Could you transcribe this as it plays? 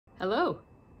Hello.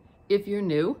 If you're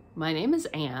new, my name is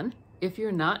Anne. If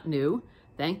you're not new,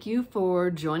 thank you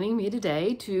for joining me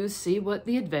today to see what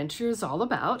the adventure is all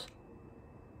about.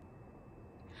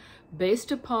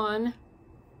 Based upon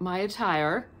my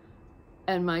attire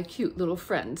and my cute little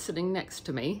friend sitting next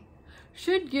to me,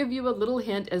 should give you a little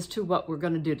hint as to what we're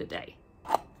going to do today.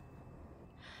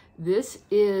 This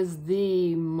is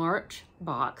the March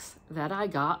box that I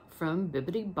got from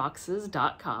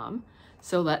bibbidiboxes.com.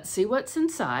 So let's see what's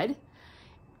inside.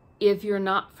 If you're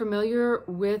not familiar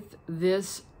with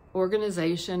this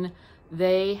organization,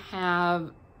 they have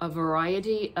a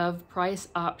variety of price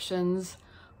options.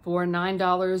 For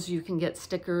 $9, you can get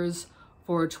stickers.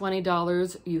 For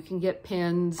 $20, you can get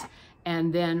pins.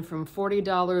 And then from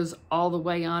 $40 all the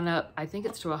way on up, I think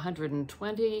it's to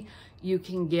 $120, you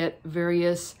can get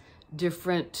various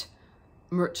different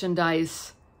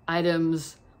merchandise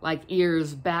items like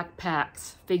ears,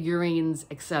 backpacks, figurines,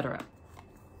 etc.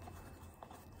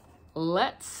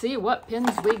 Let's see what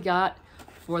pins we got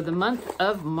for the month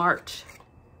of March.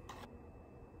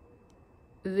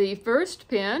 The first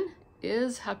pin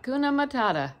is Hakuna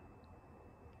Matata,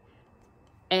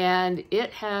 and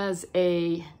it has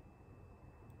a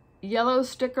yellow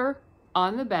sticker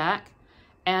on the back,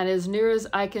 and as near as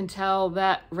I can tell,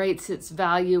 that rates its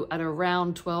value at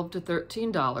around $12 to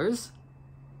 $13.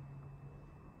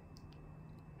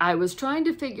 I was trying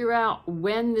to figure out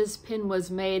when this pin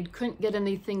was made, couldn't get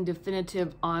anything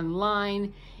definitive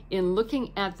online. In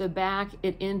looking at the back,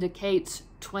 it indicates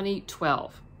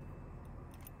 2012.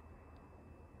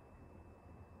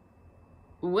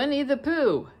 Winnie the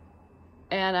Pooh.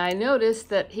 And I noticed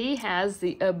that he has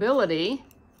the ability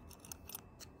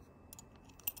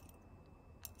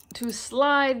to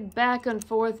slide back and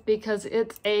forth because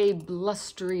it's a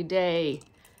blustery day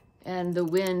and the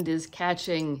wind is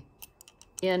catching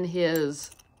in his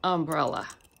umbrella.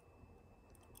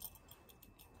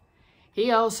 He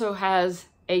also has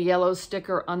a yellow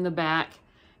sticker on the back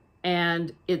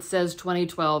and it says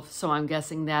 2012, so I'm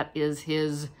guessing that is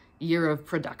his year of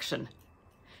production.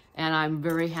 And I'm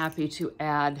very happy to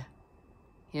add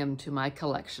him to my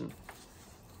collection.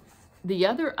 The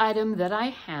other item that I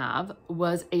have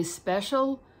was a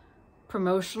special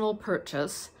promotional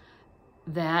purchase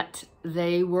that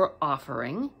they were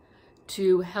offering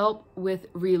to help with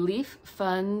relief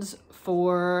funds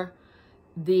for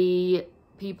the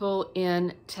people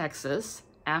in Texas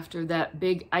after that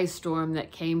big ice storm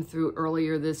that came through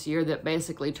earlier this year that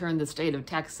basically turned the state of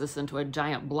Texas into a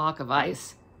giant block of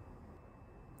ice.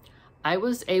 I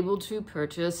was able to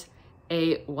purchase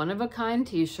a one-of-a-kind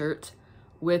t-shirt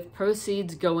with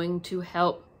proceeds going to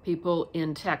help people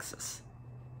in Texas.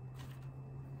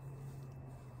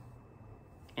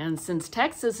 And since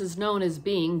Texas is known as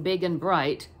being big and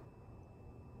bright,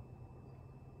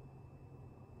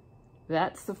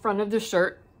 that's the front of the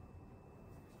shirt.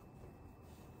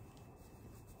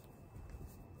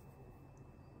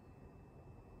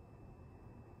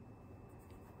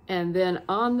 And then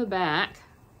on the back,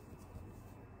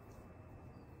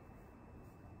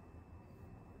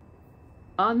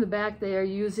 they are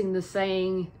using the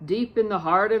saying, "Deep in the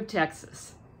heart of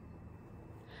Texas."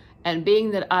 And being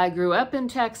that I grew up in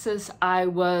Texas, I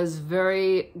was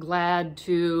very glad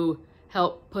to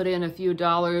help put in a few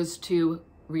dollars to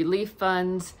relief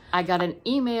funds. I got an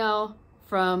email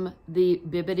from the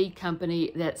Bibbidi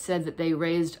company that said that they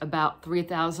raised about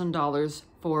 $3,000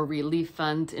 for relief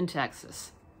funds in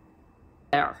Texas.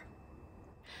 There.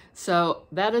 So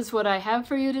that is what I have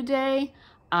for you today.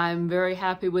 I'm very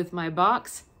happy with my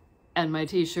box and my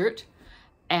t-shirt,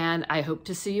 and I hope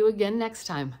to see you again next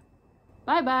time.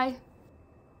 Bye-bye.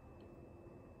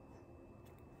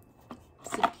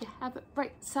 See if you have it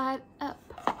right side up.